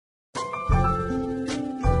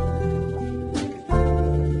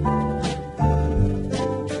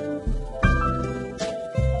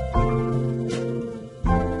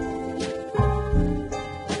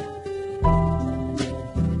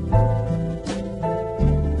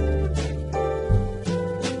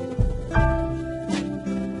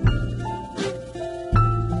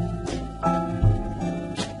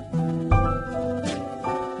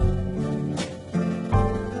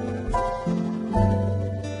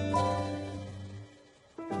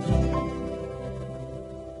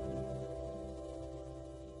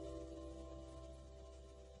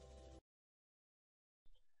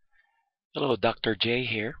Hello, Dr. J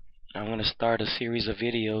here. I want to start a series of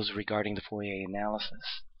videos regarding the Fourier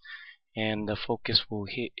analysis, and the focus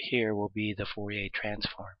here will be the Fourier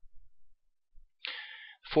transform.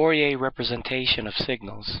 Fourier representation of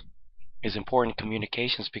signals is important in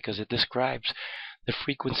communications because it describes the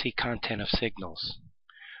frequency content of signals.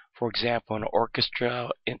 For example, an orchestra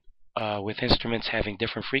with instruments having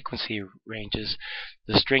different frequency ranges,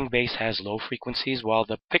 the string bass has low frequencies while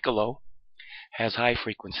the piccolo has high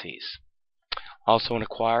frequencies. Also in a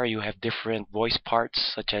choir you have different voice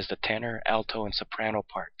parts such as the tenor, alto, and soprano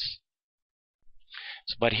parts.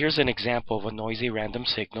 But here's an example of a noisy random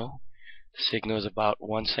signal. The signal is about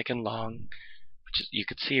 1 second long, which you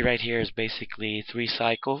could see right here is basically 3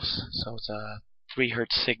 cycles. So it's a 3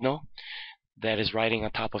 Hz signal that is riding on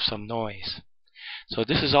top of some noise. So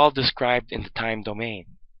this is all described in the time domain.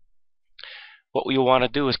 What we want to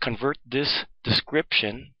do is convert this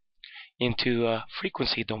description into a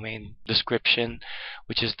frequency domain description,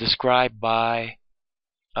 which is described by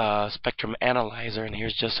a spectrum analyzer. And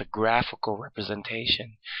here's just a graphical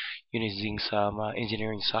representation using some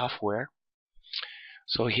engineering software.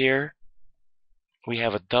 So here we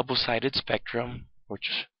have a double-sided spectrum,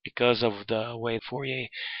 which, because of the way Fourier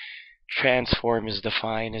transform is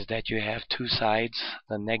defined, is that you have 2 sides,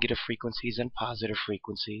 the negative frequencies and positive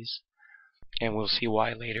frequencies. And we'll see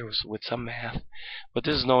why later with some math. But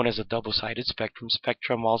this is known as a double-sided spectrum.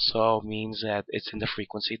 Spectrum also means that it's in the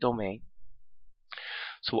frequency domain.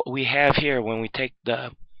 So what we have here, when we take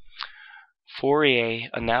the Fourier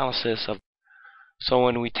analysis of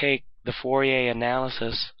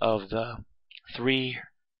the 3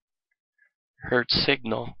 Hz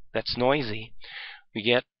signal that's noisy, we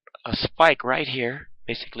get a spike right here,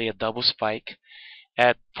 basically a double spike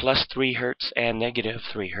at plus 3 Hz and negative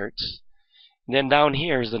 3 Hz. Then down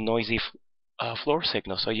here is the noisy floor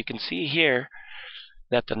signal. So you can see here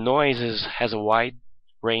that the noise has a wide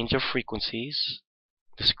range of frequencies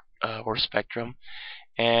or spectrum,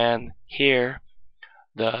 and here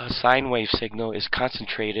the sine wave signal is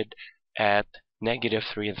concentrated at negative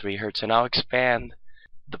 3 and 3 Hz. And I'll expand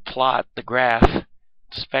the plot, the graph,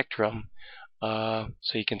 the spectrum,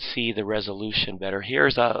 so you can see the resolution better.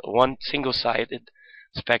 Here's a one single-sided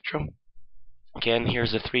spectrum. Again,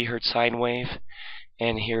 here's the 3 Hz sine wave,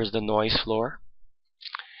 and here's the noise floor.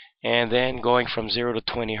 And then going from 0 to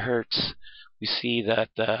 20 Hz, we see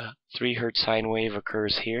that the 3 Hz sine wave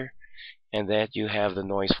occurs here, and that you have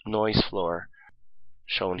the noise floor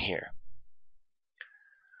shown here.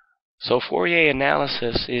 So Fourier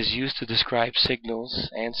analysis is used to describe signals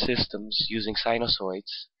and systems using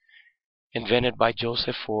sinusoids, invented by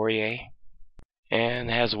Joseph Fourier, and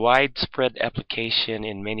has widespread application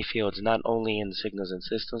in many fields, not only in signals and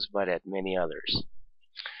systems, but at many others.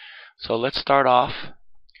 So let's start off.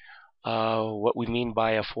 What we mean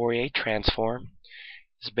by a Fourier transform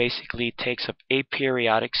is basically takes up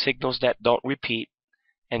aperiodic signals that don't repeat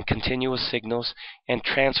and continuous signals and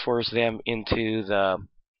transfers them into the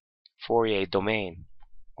Fourier domain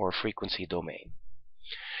or frequency domain.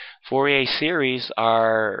 Fourier series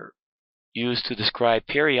are used to describe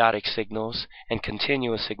periodic signals and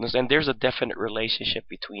continuous signals, and there's a definite relationship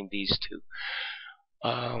between these two.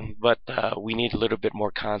 But we need a little bit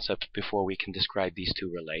more concepts before we can describe these two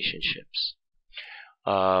relationships.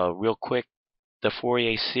 Real quick, the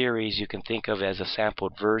Fourier series you can think of as a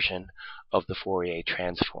sampled version of the Fourier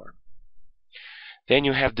transform. Then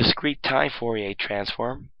you have discrete time Fourier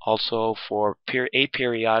transform, also for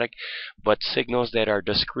aperiodic, but signals that are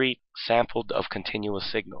discrete, sampled of continuous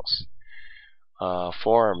signals.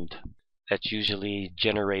 Formed, that's usually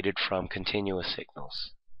generated from continuous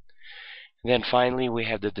signals. And then finally we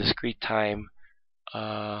have the discrete time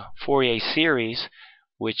Fourier series,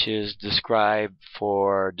 which is described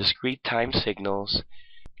for discrete time signals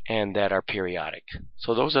and that are periodic.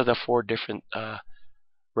 So those are the 4 different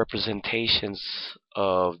representations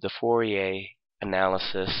of the Fourier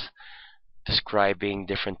analysis describing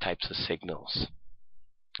different types of signals.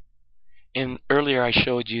 Earlier I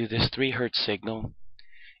showed you this 3 Hz signal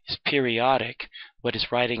is periodic, but it's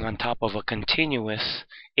riding on top of a continuous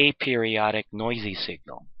aperiodic noisy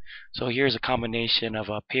signal. So here's a combination of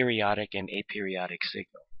a periodic and aperiodic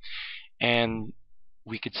signal. And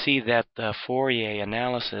we could see that the Fourier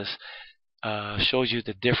analysis shows you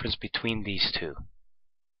the difference between these two.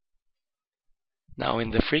 Now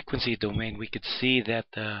in the frequency domain we could see that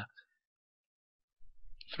the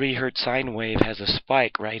 3 Hz sine wave has a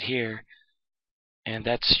spike right here, and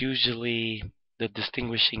that's usually the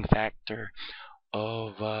distinguishing factor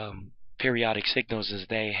of periodic signals, is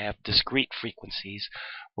they have discrete frequencies,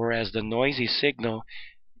 whereas the noisy signal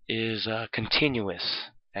is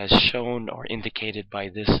continuous, as shown or indicated by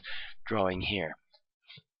this drawing here.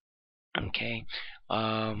 Okay.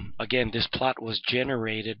 Again, this plot was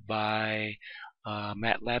generated by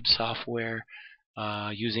MATLAB software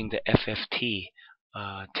using the FFT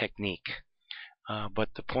technique. But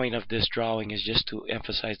the point of this drawing is just to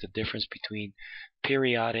emphasize the difference between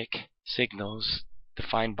periodic signals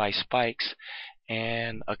defined by spikes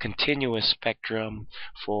and a continuous spectrum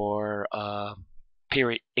for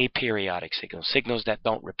aperiodic signals that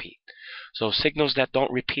don't repeat. So signals that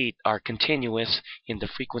don't repeat are continuous in the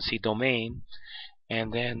frequency domain,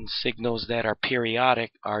 and then signals that are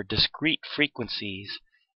periodic are discrete frequencies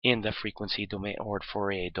in the frequency domain or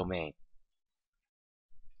Fourier domain.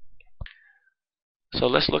 So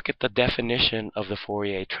let's look at the definition of the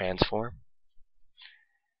Fourier transform.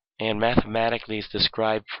 And mathematically it's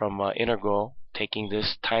described from integral, taking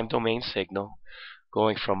this time domain signal,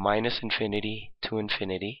 going from minus infinity to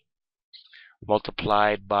infinity,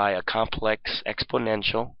 multiplied by a complex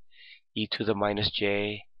exponential, e to the minus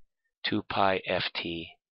j 2 pi ft,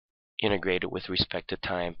 integrated with respect to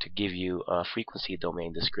time to give you a frequency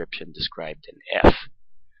domain description described in F.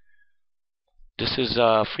 This is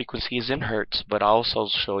frequencies in hertz, but I'll also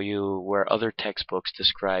show you where other textbooks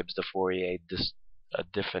describes the Fourier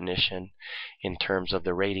definition in terms of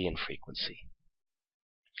the radian frequency.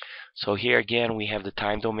 So here again we have the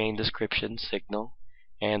time domain description signal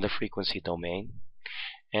and the frequency domain.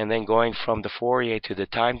 And then going from the Fourier to the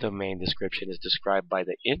time domain description is described by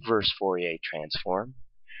the inverse Fourier transform,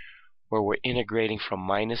 where we're integrating from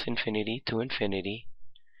minus infinity to infinity,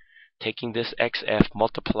 taking this xf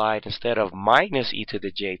multiplied, instead of minus e to the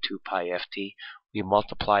j 2 pi ft, we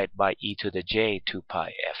multiply it by e to the j 2 pi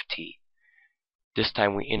ft. This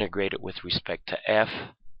time we integrate it with respect to f,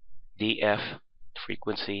 df,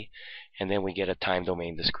 frequency, and then we get a time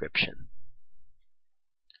domain description.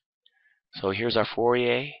 So here's our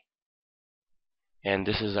Fourier, and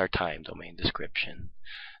this is our time domain description.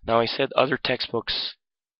 Now I said other textbooks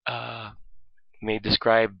may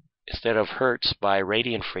describe, instead of hertz, by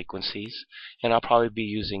radian frequencies, and I'll probably be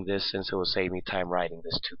using this since it will save me time writing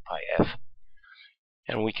this 2 pi f.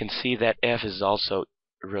 And we can see that f is also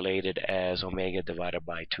related as omega divided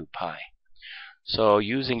by 2 pi. So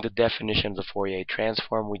using the definition of the Fourier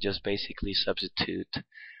transform, we just basically substitute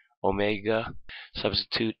omega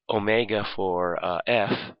for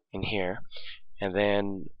f in here, and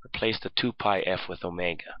then replace the 2 pi f with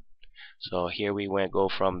omega. So here we go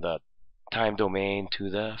from the time domain to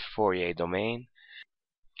the Fourier domain,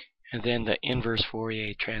 and then the inverse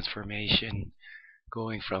Fourier transformation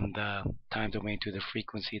going from the time domain to the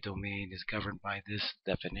frequency domain is governed by this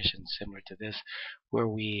definition, similar to this, where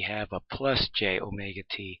we have a plus j omega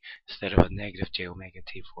t instead of a negative j omega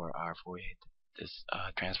t for our Fourier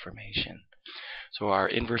transformation. So our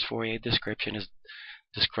inverse Fourier description is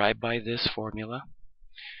described by this formula.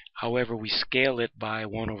 However, we scale it by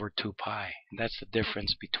 1 over 2 pi. And that's the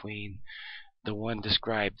difference between the one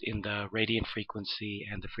described in the radian frequency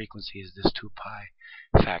and the frequency is this 2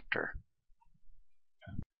 pi factor.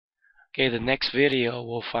 Okay, the next video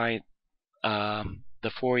we'll find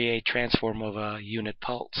the Fourier transform of a unit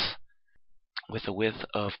pulse with a width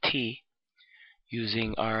of t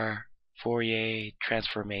using our Fourier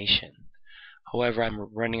transformation. However,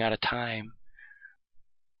 I'm running out of time.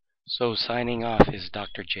 So signing off is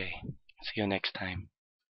Dr. J. See you next time.